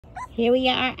Here we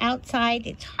are outside.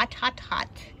 It's hot, hot, hot.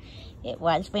 It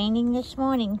was raining this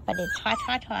morning, but it's hot,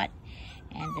 hot, hot.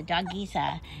 And the doggies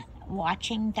are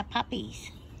watching the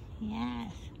puppies.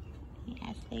 Yes.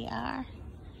 Yes, they are.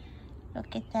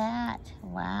 Look at that.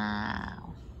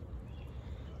 Wow.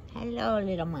 Hello,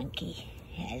 little monkey.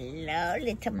 Hello,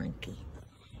 little monkey.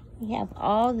 We have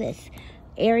all this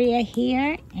area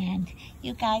here, and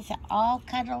you guys are all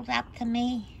cuddled up to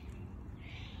me.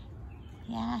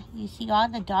 Yeah, you see all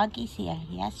the doggies here.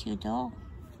 Yes, you do.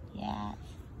 Yes.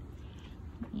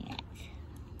 Yes.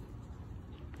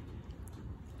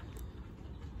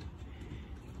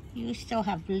 You still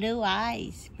have blue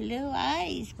eyes. Blue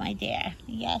eyes, my dear.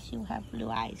 Yes, you have blue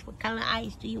eyes. What color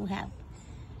eyes do you have?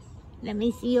 Let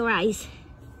me see your eyes.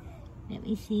 Let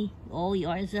me see. Oh,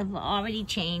 yours have already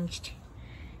changed.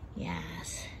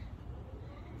 Yes.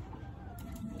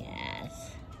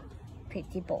 Yes.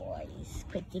 Pretty boys,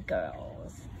 pretty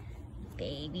girls.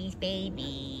 Babies,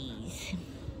 babies.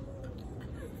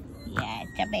 Yes,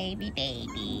 the baby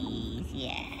babies.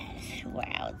 Yes, we're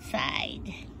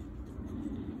outside.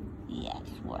 Yes,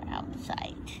 we're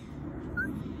outside.